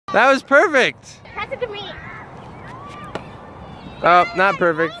That was perfect. Pass it to me. Oh, not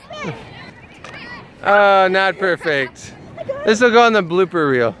perfect. Oh, not perfect. This will go on the blooper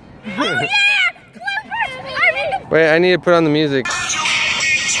reel. Oh yeah! Bloopers! Wait, I need to put on the music.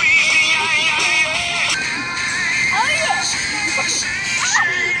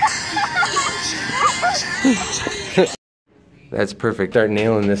 That's perfect. Start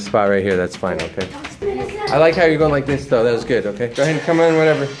nailing this spot right here. That's fine, okay? I like how you're going like this though. That was good, okay? Go ahead and come on,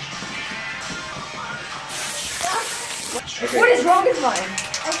 whatever. Okay. What is wrong with mine?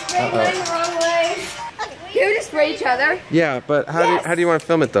 I sprayed mine the wrong way. Can we just spray each other? Yeah, but how do you want to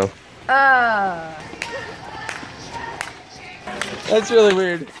film it though? That's really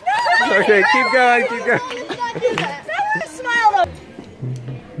weird. No! Okay, keep going, keep going. Smile though.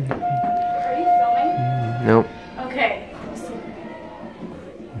 Are you filming? Nope. Okay.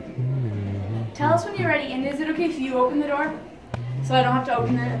 Tell us when you're ready, and is it okay if you open the door? So I don't have to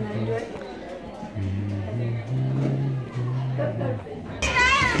open it and then do it?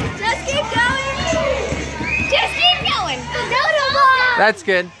 Just keep going! Just keep going! That's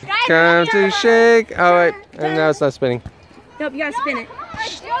good. Come to shake. Oh wait, and now it's not spinning. Nope, you gotta spin it.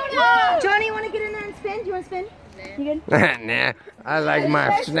 Johnny, you wanna get in there and spin? Do you wanna spin? You good? Nah, I like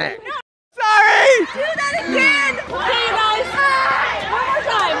my snack. No. Sorry! Do that again! Okay, you guys. One more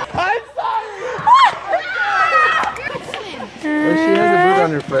time. I'm sorry! Well, she has a boot on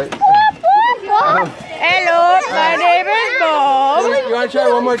her foot. Hello, my name is Bob. You want to try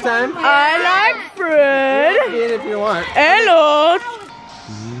one more time? I like bread. Again if you want. Hello.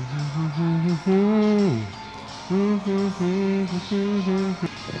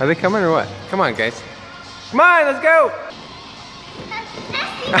 Are they coming or what? Come on, guys. Come on, let's go.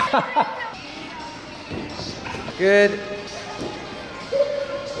 Good.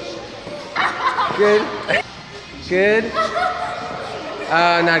 Good. Good.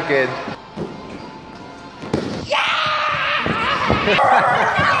 Not good.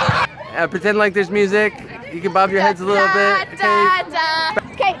 Pretend like there's music. You can bob your heads a little bit.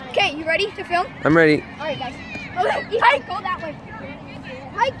 Okay. Okay, you ready to film? I'm ready. Alright, guys. Okay, hike, go that way.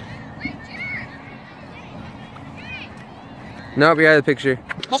 Hike. Nope, we got the picture.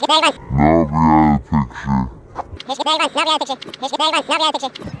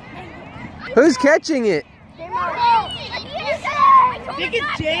 Who's catching it? I think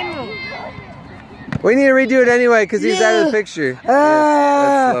it's J-Mo. We need to redo it anyway because he's out of the picture.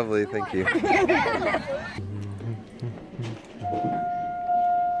 Yeah, that's lovely, thank you.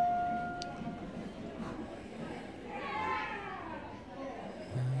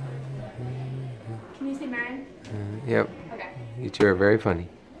 Can you say Marion? Yep. Okay. You two are very funny.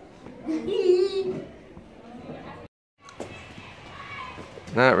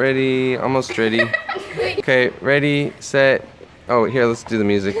 Not ready, almost ready. Okay, ready, set. Oh, here, let's do the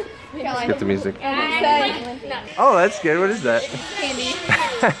music. Let's get the music. Oh, that's good. What is that? Candy.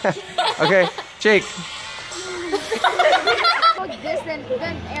 Okay, Jake.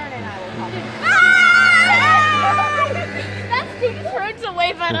 Then Aaron and I will talk. That's the turns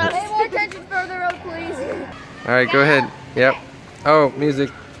away from us. Pay more attention further out, please. All right, go ahead. Yep. Oh, music.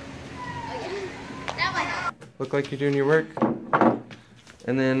 Look like you're doing your work.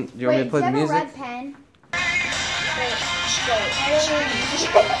 And then, do you want me to play the music? Red pen.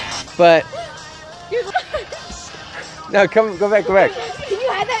 But no, come, go back. Can you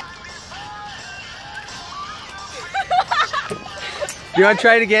have that? Do you want to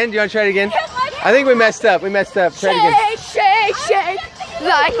try it again? I think we messed up. Try it again. Shake,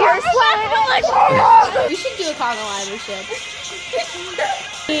 like you're sweating. We should do a Congo line. We should.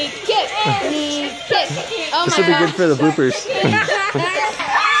 Knee kick. Oh This will be good for the bloopers.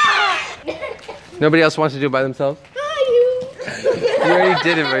 Nobody else wants to do it by themselves? You already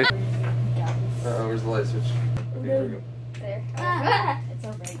did it, right? Uh-oh, where's the light switch? Okay, here we go. There. It's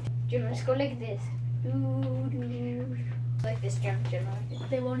alright. Jim, let's go like this. Like this, Jim.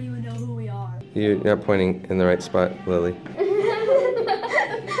 They won't even know who we are. You're not pointing in the right spot, Lily.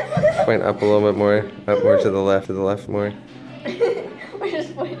 Point up a little bit more. Up more to the left more. We're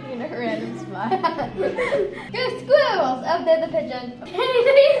just pointing in a random spot. Go squirrels! Up there, the pigeon.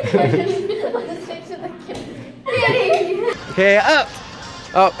 Okay, up!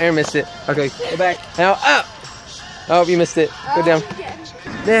 Oh, Aaron missed it. Okay, go back. Now up! Oh, you missed it. Go down.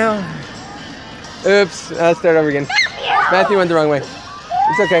 Now. Oops, let's start over again. Matthew went the wrong way.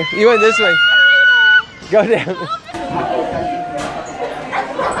 It's okay. You went this way. Go down.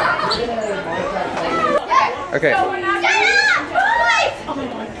 Okay.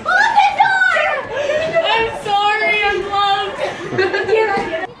 I'm sorry, I'm closed.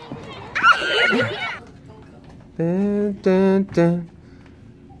 Dun, dun, dun.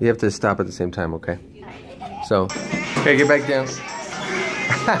 You have to stop at the same time, okay? So, okay, get back down.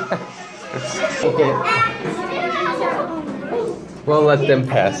 Okay. We'll let them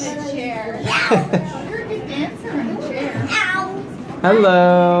pass.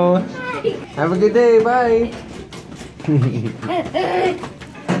 Hello. Have a good day. Bye.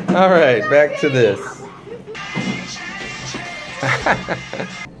 All right, back to this.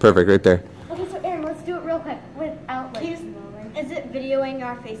 Perfect, right there. Okay, so Aaron, let's do it real quick without like. Is it videoing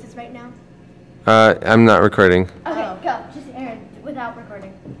our faces right now? I'm not recording. Okay, go. Just Aaron, without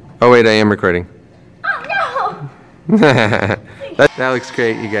recording. Oh wait, I am recording. Oh no! that looks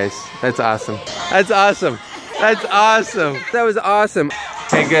great, you guys. That's awesome. That's awesome. That's awesome. That was awesome.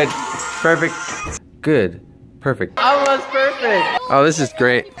 Okay, good. Perfect. Good. Perfect. Almost perfect. Oh, this is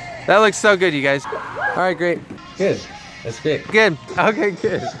great. That looks so good, you guys. All right, great. Good. That's great. Good. Okay,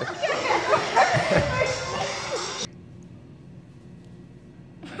 good.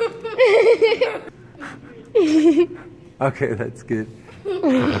 Okay, that's good.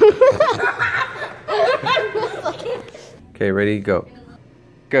 Okay, ready, go.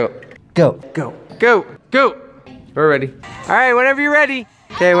 Go. Go. Go. Go. Go. We're ready. All right, whenever you're ready.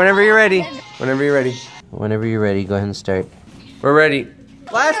 Okay, whenever you're ready. Whenever you're ready. Whenever you're ready, go ahead and start. We're ready.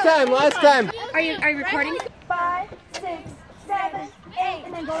 Last time, last time. Are you recording? 5, 6, 7, 8,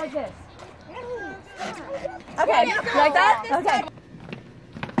 and then go like this. Okay, you like that? Okay.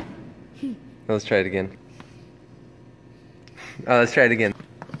 Let's try it again. Oh, let's try it again.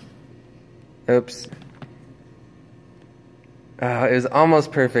 Oops. Oh, it was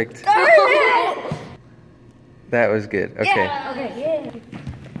almost perfect. That was good. Okay. Yeah. Okay, yeah.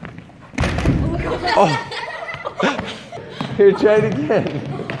 Oh. Here, try it again.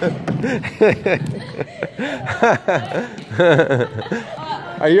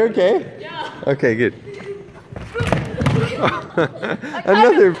 Are you okay? Yeah. Okay, good.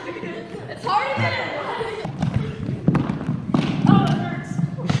 Another. It's hard to get it. Oh, it hurts.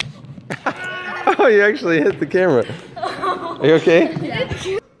 Oh, you actually hit the camera. Are you okay? Yeah.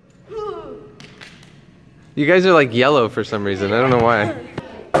 You guys are like yellow for some reason. I don't know why.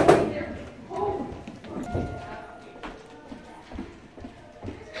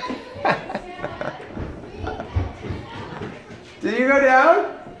 Did you go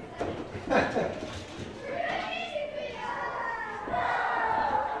down?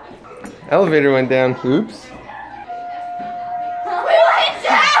 Elevator went down. Oops. We went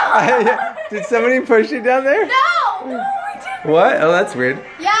down! Did somebody push you down there? No! No, we didn't. What? Oh, that's weird.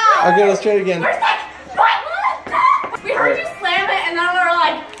 Yeah. Okay, let's try it again. We're like, what? We heard you slam it, and then we were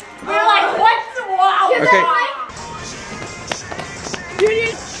like, what's wow? Okay.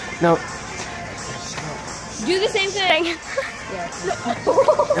 No. Do the same thing.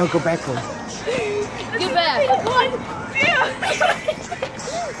 No, go backwards. Get back. 1, 2.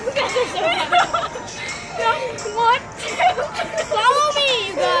 No, 1, 2. Follow me,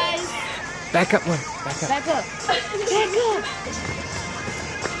 you guys. Back up one. Back up. Back up. Back up.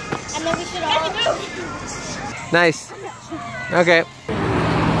 And then we should all Nice. Okay.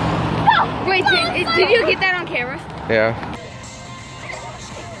 Wait, did you get that on camera? Yeah.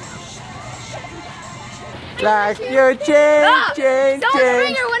 Like your chain, chain, Don't chain.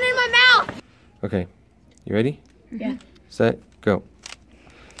 bring your one in my mouth. Okay. You ready? Yeah. Set, go.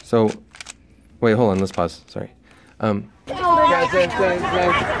 So, wait, hold on. Let's pause. Sorry. How's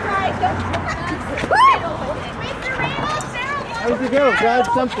it go? Grab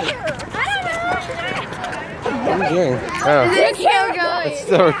something. What are you doing? Oh. Is it camera going? It's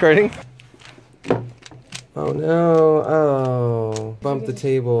still recording? Oh no. Oh. Bump the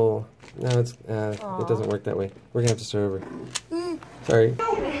table. No, it's it doesn't work that way. We're gonna have to start over. Sorry.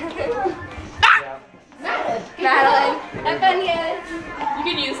 Madeline. F-N-E-S. You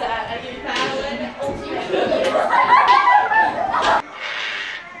can use that. I give you Madeline.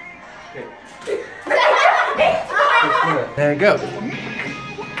 There you go.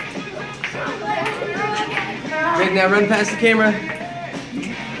 Great, now run past the camera.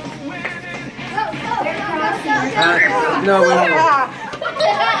 No,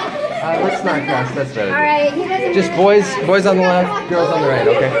 let's not cross. That's better. Alright. Just boys on the left, girls on the right,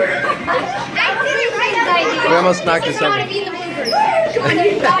 okay? We almost knocked this over.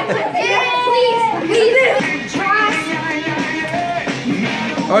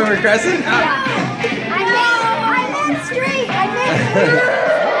 Oh, we're crescent? I meant straight.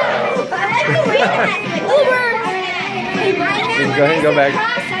 Go ahead and go back.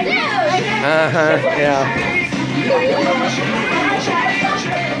 Yeah.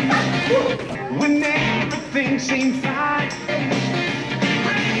 When everything seemed fine.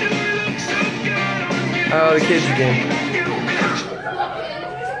 Oh, the kids again.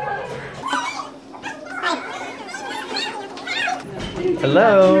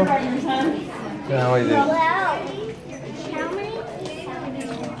 Hello. No, I didn't.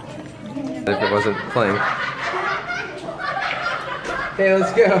 If it wasn't playing. Okay,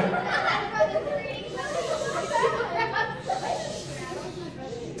 let's go.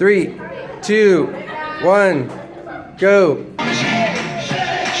 3, 2, 1, go.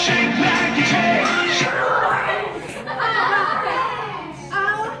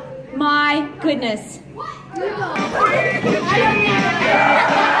 My goodness.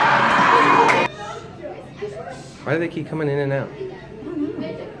 Why do they keep coming in and out?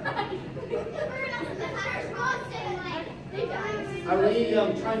 Are we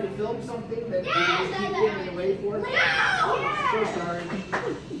trying to film something that we just keep getting away for? So sorry.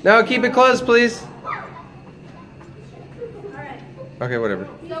 No, keep it closed, please. Okay, whatever.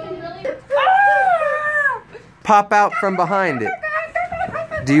 Pop out from behind it.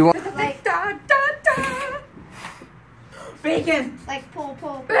 Do you want? Bacon. Like pull.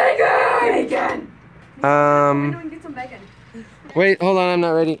 Bacon. Get some bacon. Wait, hold on, I'm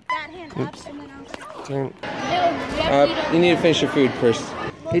not ready. That hand up and then I'll Turn. You need to finish your food first.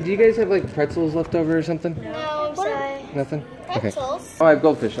 Hey, do you guys have like pretzels left over or something? No, I'm sorry. Nothing? Pretzels? Okay. Oh, I have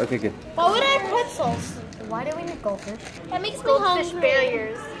goldfish. Okay, good. Why would I have pretzels? Why do we need goldfish? That makes me hungry.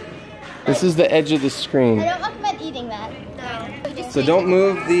 Barriers. This is the edge of the screen. I don't recommend eating that. No. So don't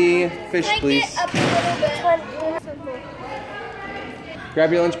move the fish, please. Up a little bit.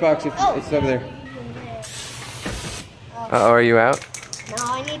 Grab your lunchbox if it's over there. Uh-oh, are you out? No,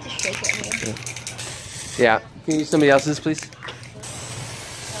 I need to shake it. Yeah. Can you use somebody else's, please?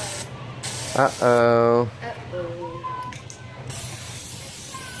 Uh-oh.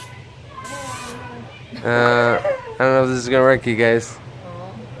 I don't know if this is gonna work, you guys.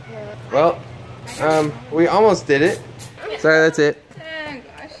 Well, we almost did it. Sorry, that's it.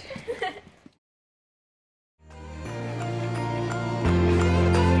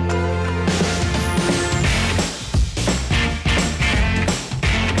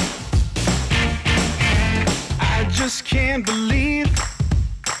 Just can't believe